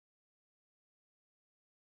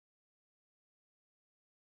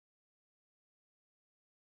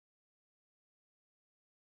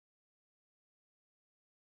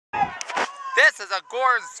This is a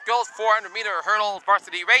girls 400-meter hurdle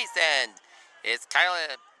varsity race, and it's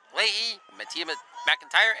Kyla Leahy, Mattia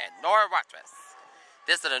McIntyre, and Nora Watrous.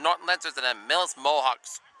 This is the Norton Lancers and the Millis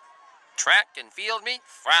Mohawks track and field meet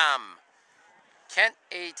from Kent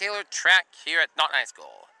A. Taylor Track here at Norton High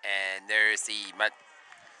School. And there's the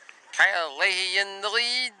Kyla Leahy in the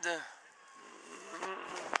lead.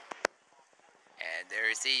 And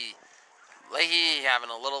there's the Leahy having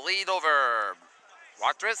a little lead over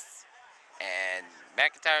Watrous. And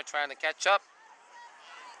McIntyre trying to catch up.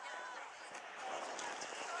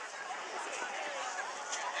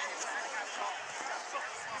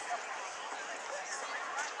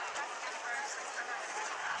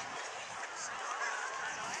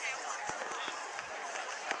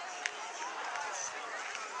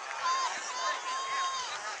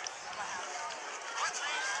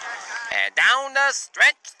 And down the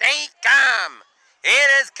stretch they come. It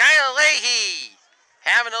is Kyla Leahy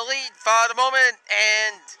having a lead for the moment,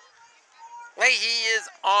 and Leahy is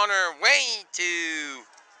on her way to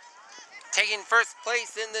taking first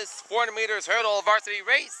place in this 400 meters hurdle varsity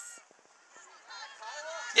race.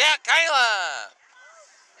 Yeah, Kyla!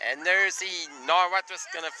 And there's the Nora Watrous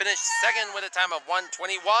going to finish second with a time of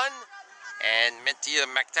 1:21. And Mattia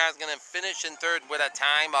McIntyre is going to finish in third with a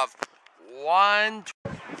time of 1:20.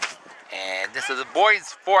 And this is the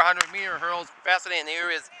boys 400-meter hurdles capacity, and here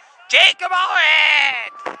is Jacob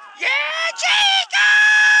Allred! Yeah,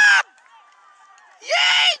 Jacob!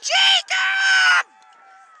 Yay, Jacob!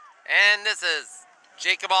 And this is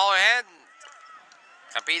Jacob Allred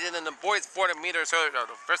competing in the boys 400 meters hurdle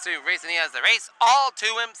varsity race, and he has the race all to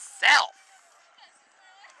himself.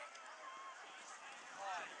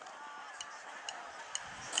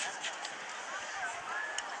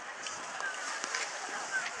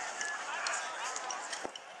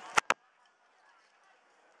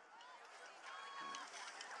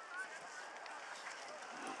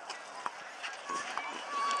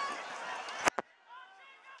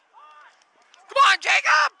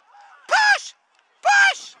 Jacob! Push!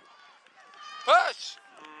 Push! Push!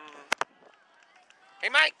 Hey,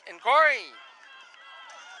 Mike and Corey.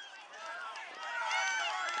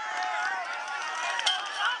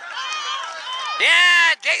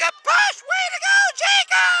 Yeah, Jacob! Push! Way to go,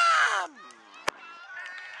 Jacob!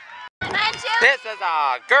 This is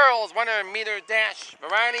a girls 100-meter dash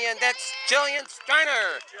variety, and that's Jillian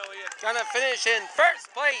Steiner. Gonna finish in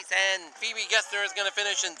first place, and Phoebe Gessner is gonna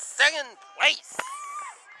finish in second place.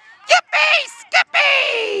 Yippee!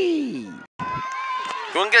 Skippy!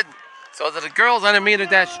 Doing good. So the girls 100-meter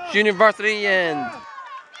dash junior varsity, and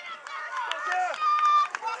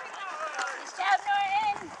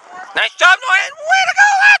nice job, Norton! Way to go,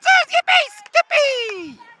 Lancers! Yippee! Skippy!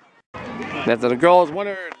 That's the girls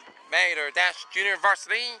 100-meter dash junior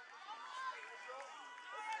varsity.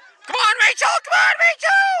 Come on, Rachel! Come on,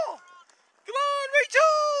 Rachel! Come on,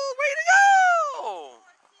 Rachel! Way to go!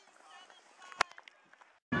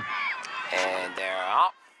 And they're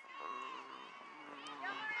off.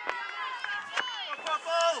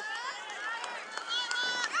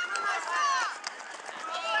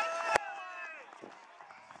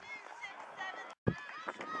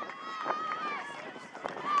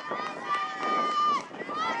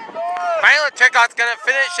 Violet Chicot's gonna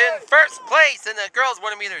finish in first place in the girls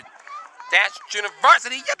 100-meter dash junior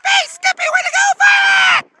varsity. Yippee! Skippy! Way to go,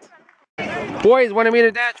 Violet! Boys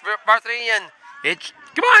 100-meter dash varsity, and it's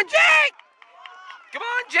come on, Jake! Come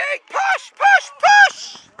on, Jake! Push! Push! Push!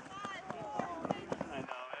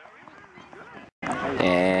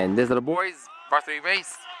 And this is the boys varsity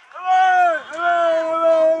race.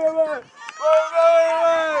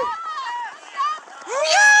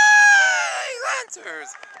 Yay! Lancers!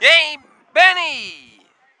 Yay, Benny!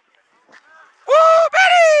 Woo,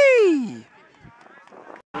 Benny!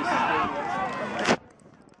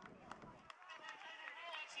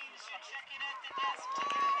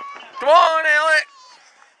 Come on, Alec!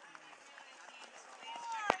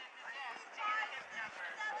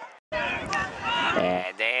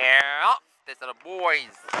 And they're off. This is the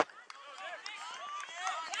boys.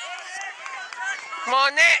 Come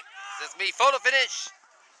on, Nick! This will be photo finish.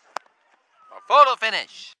 Photo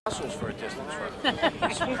finish.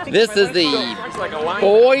 This is the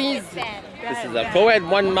boys. This is a co-ed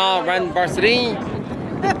 1 mile run varsity.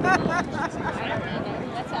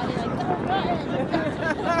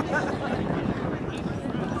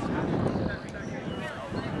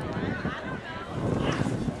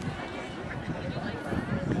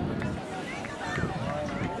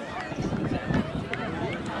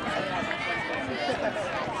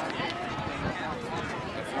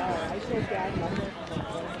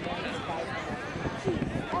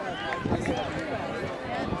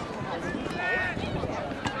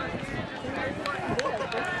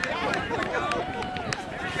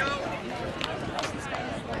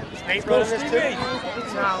 paint running this too?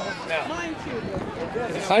 No.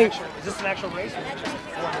 Is this an actual race or is it just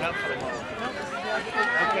warming up for the moment?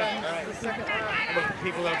 Okay, all right.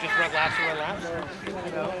 People don't just run laps and run laps?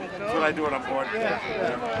 That's what I do when I'm bored. Yeah.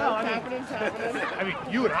 No, I mean,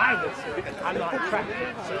 you and I would see it. I'm not a track,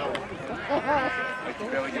 so. I can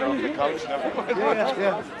barely get off the couch and everyone.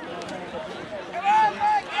 Yeah.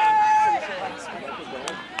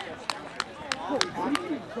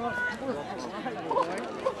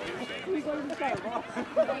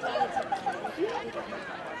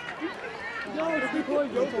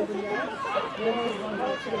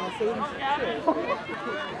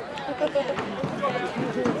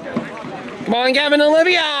 Come on, Gavin and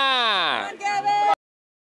Olivia! Come on, Gavin!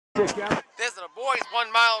 This is a boys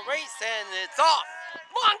 1 mile race and it's off.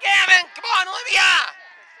 Come on, Gavin! Come on, Olivia!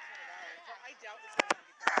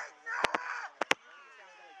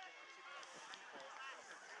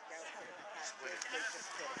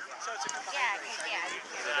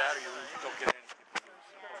 Either that or you don't get in.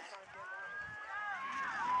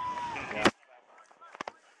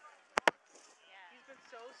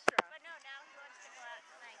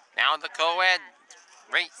 Now the co-ed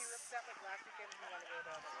race.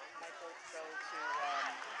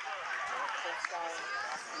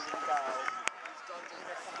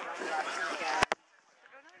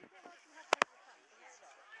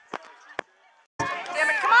 Damn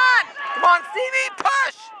it, come on! Come on, Stevie,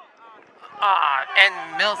 push! And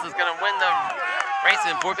Millis is going to win the race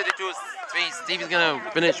in 4:52. Stevie's going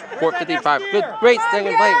to finish 4:55. Good race,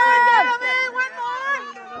 second place.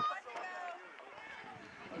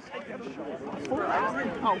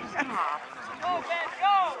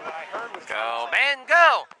 Go, Ben,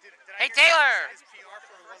 go! Hey, Taylor!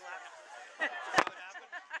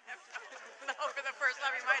 No, for the first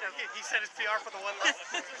time he might have. He said it's PR for the one level.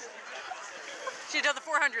 She'd done the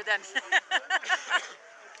 400 then.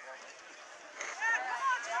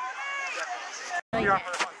 I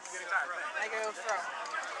go throw.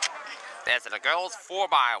 That's the girls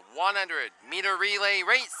 4x100 meter relay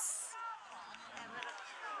race.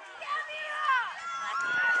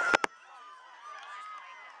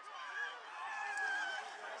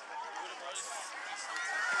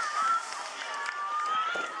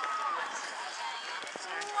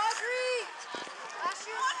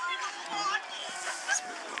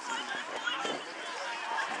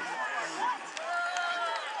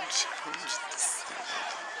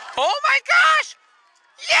 Oh my gosh!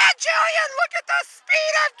 Yeah, Julian! Look at the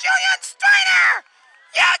speed of Julian Steiner!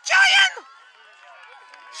 Yeah, Julian!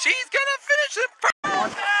 She's gonna finish it.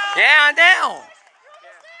 Yeah, now.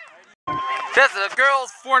 This is the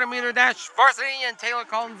girls 400 meter dash varsity and Taylor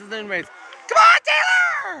Collins is in race. Come on,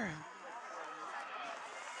 Taylor!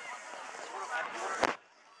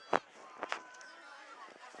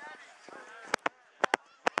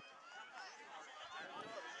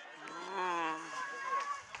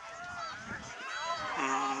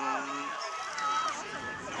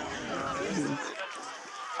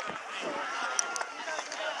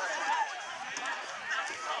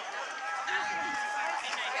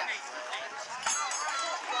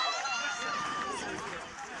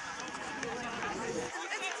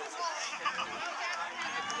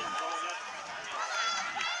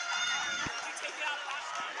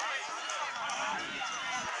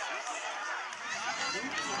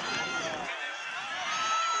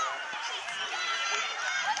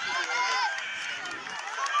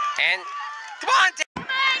 And come on, Cam!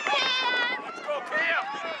 Let's go, Cam!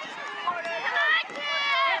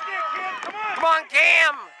 Come on,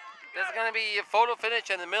 Cam! This is gonna be a photo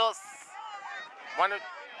finish, and the Millis wins,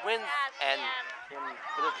 and Cam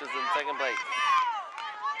finishes in second place.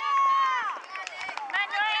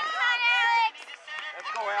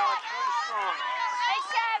 Let's go, Alex. Really strong.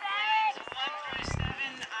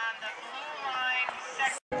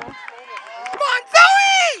 Come on,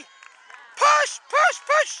 Zoe! Push, push,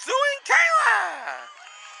 push, Zoe and Kayla!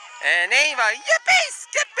 And Ava, yippee,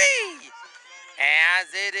 skippy! As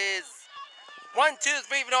it is 1, 2,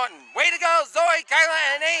 3 for Norton. Way to go, Zoe, Kayla,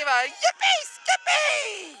 and Ava, yippee,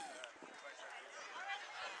 skippy!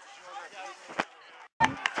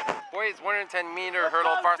 Boys 110 meter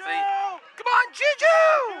hurdle varsity. Come on,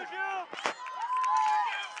 Juju!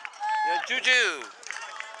 Yeah, Juju.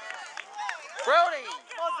 Brody!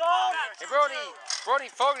 Hey, Brody! Brody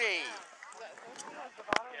Fogarty!